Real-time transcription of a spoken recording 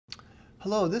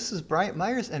Hello, this is Bryant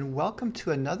Myers and welcome to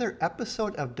another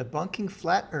episode of Debunking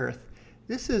Flat Earth.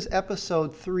 This is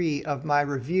episode 3 of my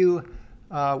review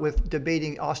with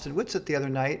debating Austin Witsit the other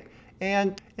night.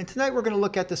 And tonight we're going to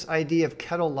look at this idea of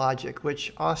Kettle Logic,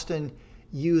 which Austin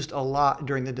used a lot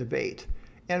during the debate.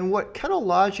 And what Kettle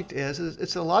Logic is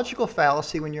it's a logical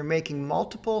fallacy when you're making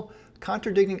multiple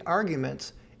contradicting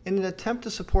arguments in an attempt to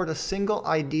support a single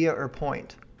idea or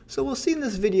point. So we'll see in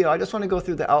this video, I just want to go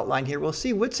through the outline here. We'll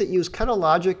see Witsit use Kettle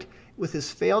Logic with his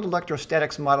failed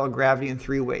electrostatics model of gravity in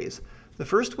 3 ways. The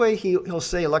first way, he'll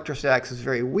say electrostatics is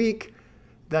very weak,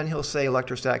 then he'll say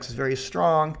electrostatics is very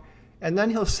strong, and then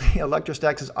he'll say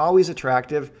electrostatics is always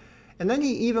attractive, and then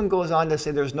he even goes on to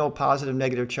say there's no positive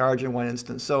negative charge in one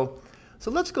instance. So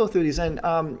let's go through these, and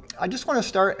I just want to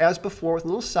start as before with a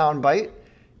little soundbite.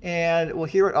 And we'll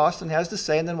hear what Austin has to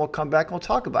say, and then we'll come back and we'll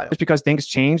talk about it. Just because things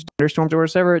change, thunderstorms or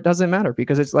whatever, it doesn't matter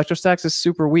because electrostatics is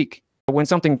super weak. When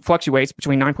something fluctuates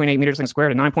between 9.8 meters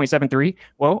squared and 9.73,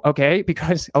 well, okay,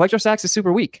 because electrostatics is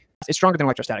super weak. It's stronger than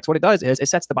electrostatics. What it does is it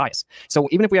sets the bias. So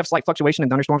even if we have slight fluctuation in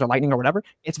thunderstorms or lightning or whatever,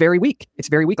 it's very weak. It's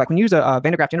very weak. Like when you use a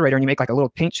Van de Graaff generator and you make like a little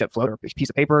paint chip float or a piece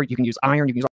of paper, you can use iron,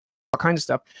 you can use all kinds of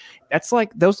stuff. That's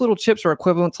like those little chips are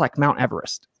equivalent to like Mount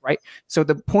Everest, right? So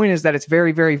the point is that it's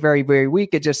very, very, very, very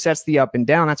weak. It just sets the up and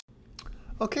down. That's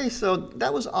okay. So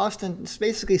that was Austin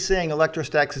basically saying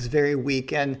electrostatics is very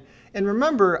weak. And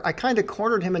remember, I kind of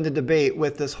cornered him in the debate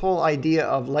with this whole idea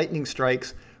of lightning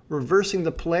strikes reversing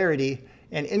the polarity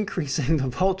and increasing the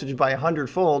voltage by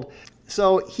 100-fold.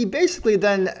 So he basically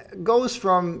then goes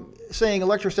from saying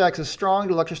electrostatics is strong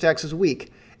to electrostatics is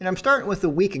weak. And I'm starting with the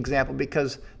weak example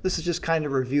because this is just kind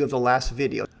of a review of the last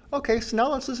video. Okay, so now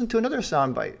let's listen to another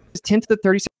soundbite. It's 10 to the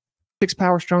 36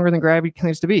 power stronger than gravity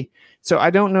claims to be. So I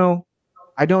don't know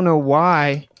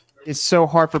why it's so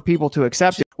hard for people to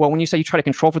accept it. Well, when you say you try to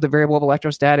control for the variable of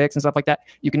electrostatics and stuff like that,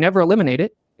 you can never eliminate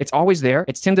it. It's always there.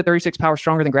 It's 10 to 36 power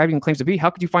stronger than gravity claims to be.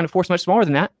 How could you find a force much smaller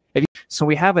than that? So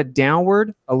we have a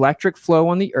downward electric flow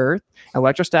on the Earth.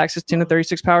 Electrostatics is 10 to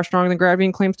 36 power stronger than gravity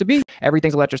and claims to be.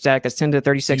 Everything's electrostatic. That's 10 to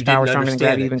 36 power stronger than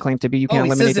gravity even claims to be. You can't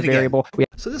eliminate the variable.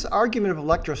 So this argument of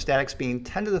electrostatics being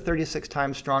 10 to the 36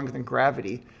 times stronger than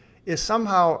gravity is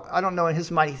somehow, I don't know, in his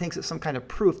mind he thinks it's some kind of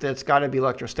proof that it's got to be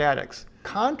electrostatics.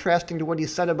 Contrasting to what he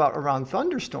said about around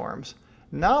thunderstorms,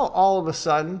 now all of a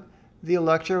sudden the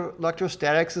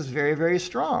electrostatics is very, very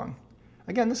strong.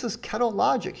 Again, this is Kettle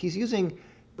Logic. He's using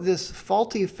this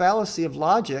faulty fallacy of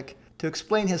logic to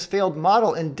explain his failed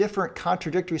model in different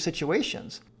contradictory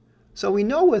situations. So we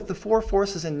know with the 4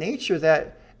 forces in nature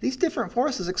that these different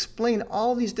forces explain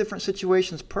all these different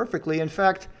situations perfectly. In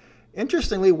fact,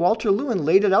 interestingly, Walter Lewin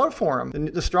laid it out for him.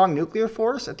 The strong nuclear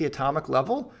force at the atomic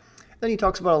level. Then he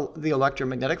talks about the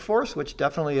electromagnetic force, which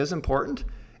definitely is important.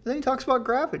 And then he talks about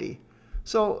gravity.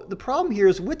 So the problem here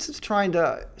is Witsit's trying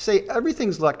to say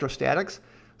everything's electrostatics.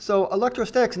 So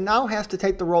electrostatics now has to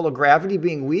take the role of gravity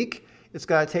being weak. It's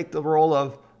got to take the role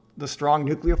of the strong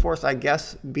nuclear force, I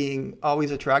guess, being always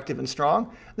attractive and strong.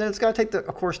 And then it's got to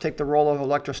take the role of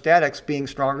electrostatics being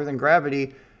stronger than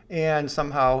gravity and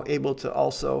somehow able to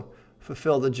also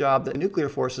fulfill the job that nuclear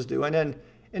forces do. And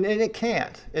it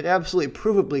can't. It absolutely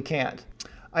provably can't.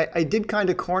 I did kind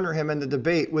of corner him in the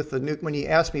debate with when he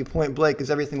asked me point blank,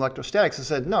 is everything electrostatics? I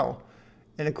said no.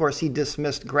 And of course, he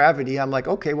dismissed gravity. I'm like,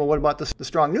 okay, well, what about the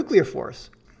strong nuclear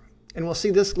force? And we'll see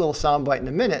this little soundbite in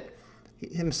a minute,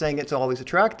 him saying it's always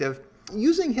attractive.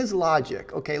 Using his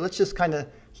logic, okay, let's just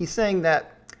he's saying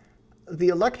that the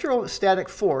electrostatic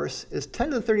force is 10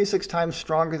 to the 36 times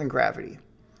stronger than gravity.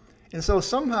 And so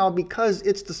somehow, because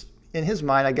it's, in his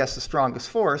mind, I guess, the strongest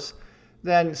force,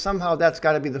 then somehow that's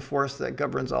got to be the force that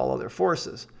governs all other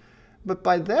forces. But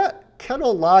by that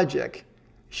Kettle Logic,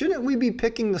 shouldn't we be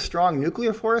picking the strong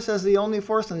nuclear force as the only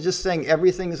force and just saying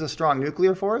everything is a strong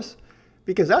nuclear force?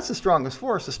 Because that's the strongest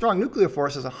force. The strong nuclear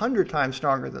force is 100 times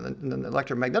stronger than the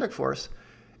electromagnetic force.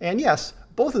 And yes,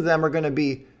 both of them are going to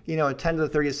be, 10 to the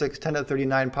 36, 10 to the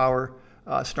 39 power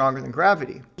stronger than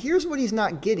gravity. Here's what he's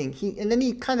not getting. And then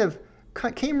he kind of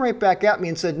came right back at me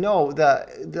and said, no,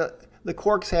 the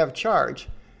quarks have charge.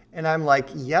 And I'm like,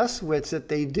 yes, Witsit,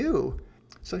 they do.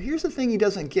 So here's the thing he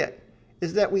doesn't get,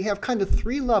 is that we have kind of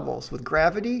 3 levels with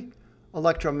gravity,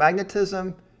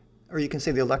 electromagnetism, or you can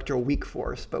say the electroweak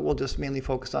force, but we'll just mainly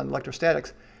focus on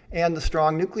electrostatics, and the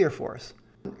strong nuclear force.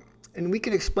 And we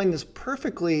can explain this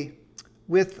perfectly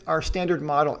with our standard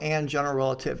model and general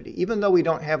relativity. Even though we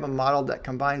don't have a model that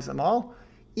combines them all,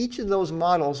 each of those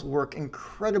models work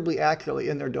incredibly accurately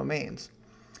in their domains.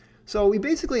 So we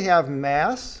basically have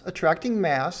mass attracting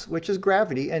mass, which is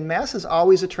gravity, and mass is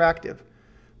always attractive.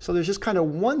 So there's just kind of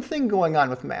one thing going on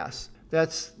with mass.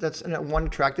 that's one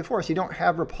attractive force. You don't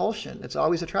have repulsion. It's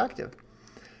always attractive.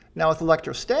 Now with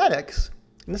electrostatics,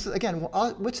 and this is, again,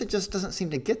 Witsit just doesn't seem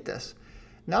to get this.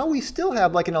 Now we still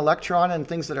have like an electron and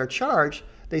things that are charged.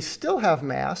 They still have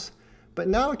mass, but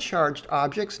now charged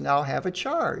objects now have a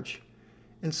charge.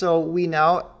 And so we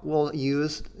now will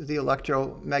use the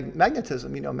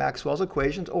electromagnetism, you know, Maxwell's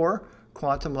equations or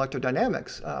quantum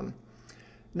electrodynamics.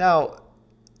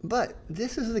 But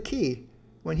this is the key.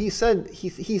 When he said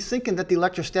he's thinking that the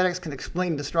electrostatics can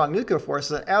explain the strong nuclear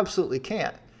forces, it absolutely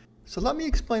can't. So let me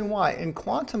explain why. In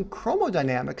quantum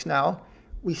chromodynamics now,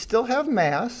 we still have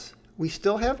mass, we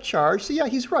still have charge. So yeah,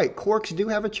 he's right, quarks do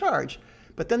have a charge,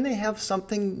 but then they have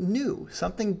something new,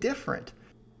 something different.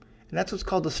 And that's what's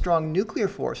called the strong nuclear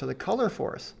force or the color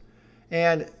force.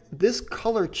 And this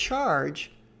color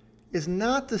charge is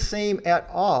not the same at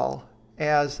all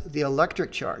as the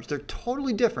electric charge. They're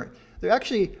totally different. They're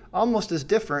actually almost as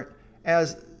different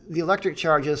as the electric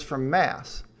charge is from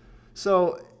mass.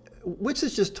 So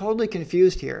Witsit's just totally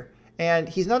confused here. And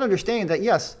he's not understanding that,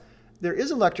 yes, there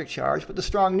is electric charge, but the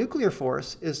strong nuclear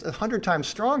force is 100 times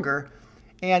stronger.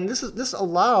 And this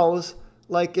allows,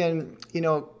 like in, you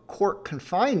know, quark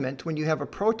confinement, when you have a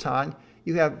proton,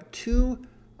 you have two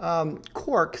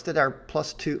quarks that are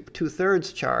plus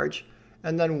two-thirds charge,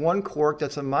 and then one quark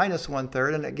that's a minus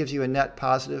one-third, and it gives you a net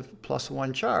positive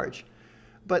 +1 charge.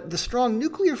 But the strong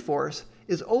nuclear force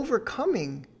is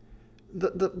overcoming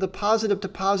the positive to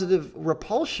positive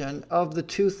repulsion of the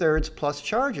two-thirds plus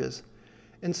charges.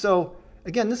 And so,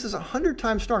 again, this is 100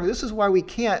 times stronger. This is why we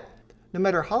can't, no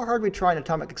matter how hard we try in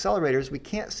atomic accelerators, we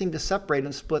can't seem to separate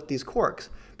and split these quarks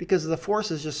because the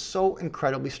force is just so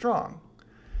incredibly strong.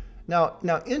 Now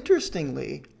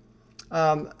interestingly,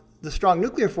 the strong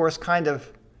nuclear force kind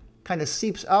of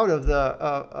seeps out of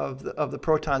the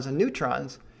protons and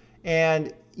neutrons,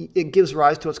 and it gives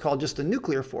rise to what's called just the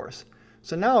nuclear force.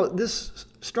 So now this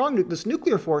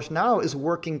nuclear force now is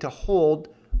working to hold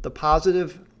the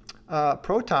positive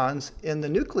protons in the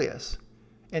nucleus,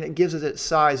 and it gives it its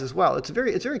size as well. It's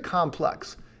very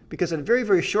complex because at very,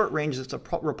 very short ranges it's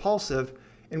repulsive,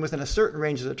 and within a certain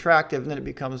range it's attractive, and then it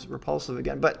becomes repulsive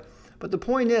again. But the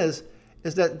point is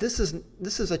that this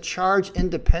is a charge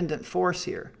independent force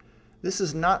here. This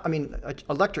is not,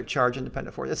 electric charge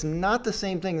independent force. It's not the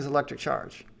same thing as electric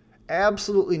charge.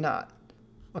 Absolutely not.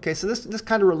 Okay, so this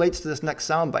kind of relates to this next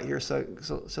soundbite here. So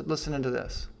listen into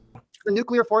this. The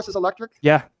nuclear force is electric?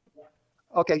 Yeah.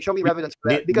 Okay, show me evidence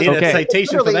for that. Because a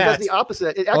citation for that. It does the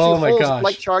opposite. It actually holds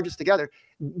like charges together.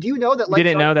 Do you know that? You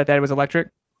didn't know that it was electric?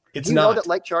 It's Do you not. know that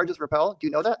like charges repel? Do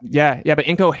you know that? Yeah, but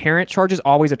incoherent charges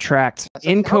always attract.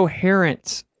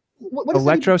 Incoherent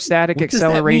electrostatic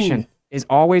acceleration is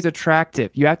always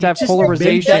attractive. You have to have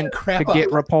polarization to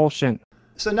get repulsion.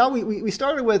 So now we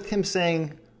started with him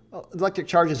saying electric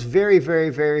charge is very, very,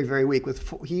 very, very weak.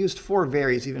 He used 4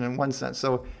 varies even in one sense.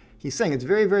 So he's saying it's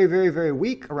very, very, very, very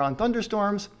weak around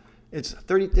thunderstorms. It's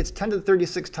 10 to the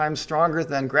 36 times stronger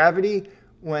than gravity,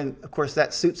 when, of course,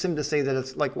 that suits him to say that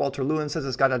it's like Walter Lewin says,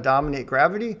 it's got to dominate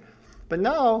gravity. But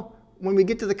now, when we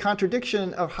get to the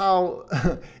contradiction of how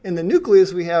in the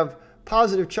nucleus we have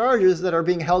positive charges that are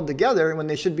being held together when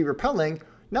they should be repelling,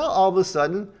 now all of a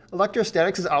sudden,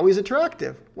 electrostatics is always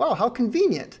attractive. Wow, how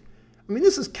convenient. I mean,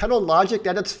 this is Kettle Logic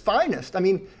at its finest. I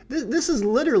mean, this is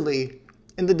literally,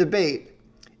 in the debate,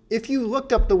 if you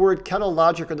looked up the word Kettle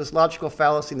Logic or this logical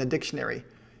fallacy in the dictionary,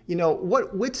 you know,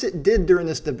 what Witsit did during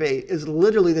this debate is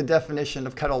literally the definition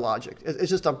of Kettle Logic. It's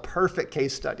just a perfect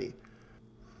case study.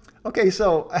 Okay,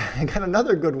 so I got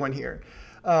another good one here.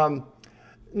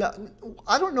 Now,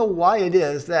 I don't know why it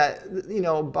is that, you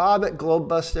know, Bob at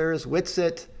Globebusters,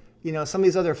 Witsit, you know, some of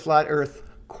these other flat earth,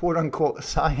 quote unquote,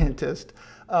 scientists,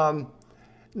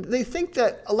 they think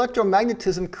that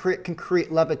electromagnetism can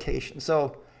create levitation.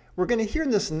 So we're going to hear in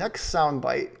this next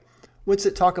soundbite,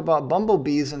 Witsit talk about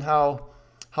bumblebees and how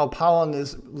pollen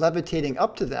is levitating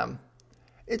up to them.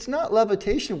 It's not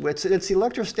levitation, Witsit, it's the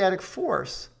electrostatic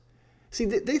force. See,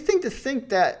 they think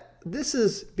that this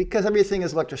is, because everything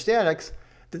is electrostatics,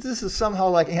 that this is somehow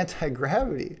like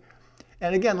anti-gravity.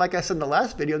 And again, like I said in the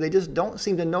last video, they just don't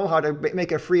seem to know how to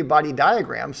make a free body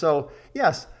diagram. So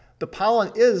yes, the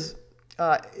pollen is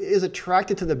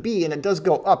attracted to the bee and it does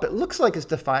go up. It looks like it's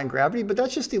defying gravity, but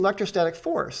that's just the electrostatic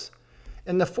force.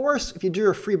 And the force, if you drew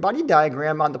a free body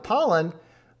diagram on the pollen,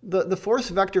 the force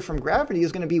vector from gravity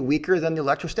is going to be weaker than the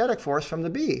electrostatic force from the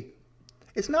bee.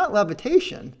 It's not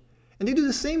levitation. And they do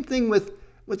the same thing with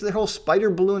their whole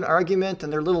spider balloon argument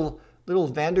and their little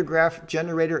Van der Graaf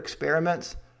generator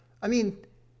experiments. I mean,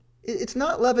 it's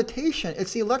not levitation,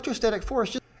 it's the electrostatic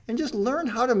force. Just learn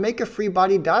how to make a free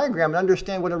body diagram and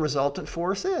understand what a resultant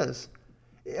force is.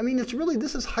 I mean,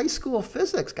 this is high school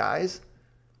physics, guys.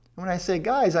 When I say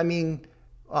guys, I mean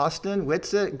Austin,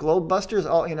 Witsit, Globebusters,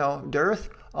 all, Dearth,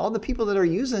 all the people that are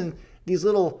using these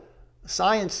little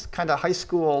science kind of high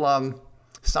school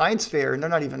science fair, and they're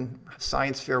not even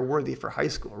science fair worthy for high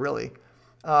school, really.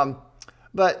 And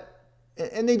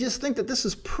they just think that this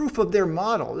is proof of their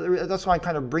model. That's why I'm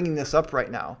kind of bringing this up right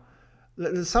now.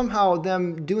 That somehow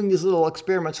them doing these little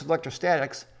experiments with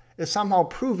electrostatics is somehow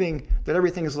proving that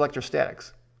everything is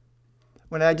electrostatics.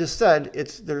 When I just said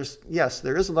there is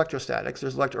electrostatics,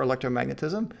 there's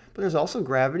electromagnetism, but there's also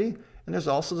gravity, and there's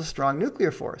also the strong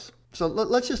nuclear force. So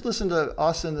let's just listen to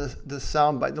Austin, the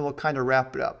soundbite, then we'll kind of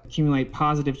wrap it up. Accumulate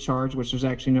positive charge, which there's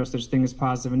actually no such thing as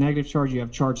positive and negative charge. You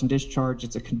have charge and discharge.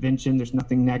 It's a convention. There's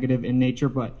nothing negative in nature,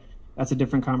 but that's a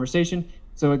different conversation.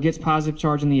 So it gets positive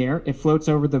charge in the air. It floats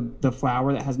over the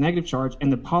flower that has negative charge,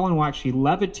 and the pollen will actually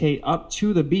levitate up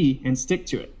to the bee and stick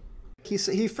to it. He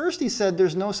said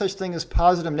there's no such thing as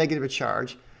positive and negative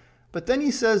charge, but then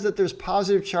he says that there's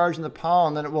positive charge in the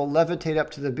pollen, then it will levitate up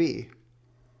to the bee.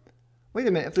 Wait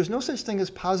a minute, if there's no such thing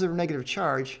as positive or negative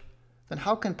charge, then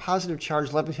how can positive charge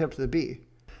levitate up to the bee?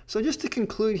 So just to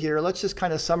conclude here, let's just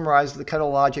kind of summarize the Kettle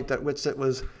Logic that Witsit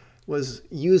was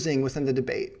using within the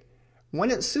debate. When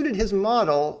it suited his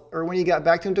model, or when he got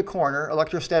backed into a corner,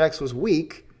 electrostatics was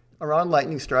weak around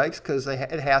lightning strikes because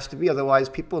it has to be, otherwise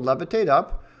people would levitate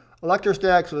up.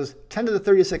 Electrostatics was 10 to the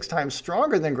 36 times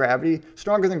stronger than gravity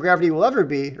will ever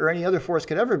be, or any other force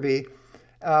could ever be,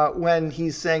 when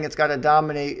he's saying it's got to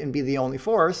dominate and be the only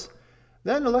force.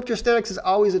 Then electrostatics is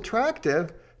always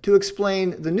attractive to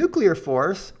explain the nuclear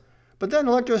force, but then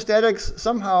electrostatics,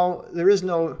 somehow there is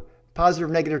no positive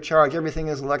or negative charge. Everything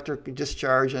is electric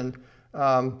discharge, and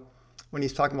when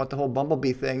he's talking about the whole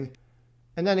bumblebee thing.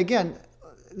 And then again,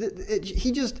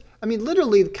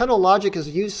 literally, Kettle Logic is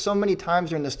used so many times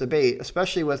during this debate,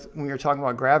 especially when we were talking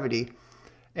about gravity.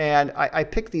 And I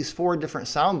picked these 4 different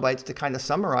sound bites to kind of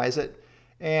summarize it.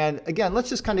 And again, let's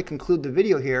just kind of conclude the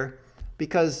video here,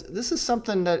 because this is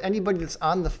something that anybody that's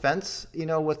on the fence,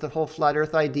 with the whole flat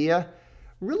earth idea,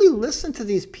 really listen to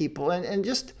these people and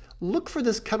just look for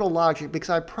this Kettle Logic,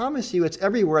 because I promise you it's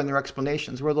everywhere in their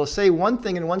explanations, where they'll say one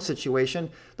thing in one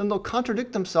situation, then they'll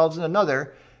contradict themselves in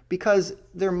another because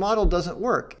their model doesn't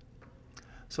work.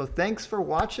 So thanks for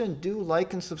watching. Do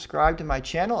like and subscribe to my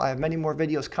channel. I have many more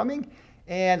videos coming,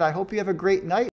 and I hope you have a great night.